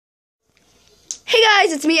Hey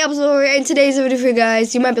guys, it's me, Applesore, and today's video for you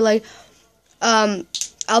guys. You might be like,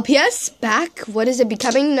 LPS back? What is it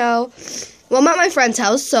becoming? No. Well, I'm at my friend's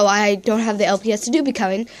house, so I don't have the LPS to do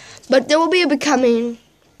becoming. But there will be a becoming,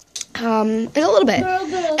 in a little bit.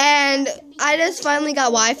 And I just finally got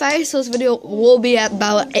Wi-Fi, so this video will be at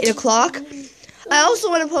about 8 o'clock. I also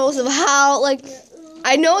want to post of how,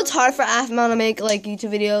 I know it's hard for Afma to make,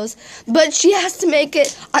 YouTube videos, but she has to make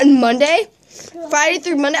it on Monday. Friday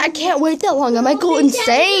through Monday. I can't wait that long. I might go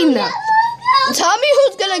insane. Tell me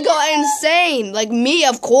who's gonna go insane. Like me,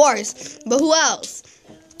 of course. But who else?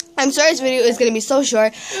 I'm sorry this video is gonna be so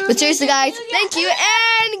short. But seriously, guys, thank you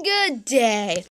and good day.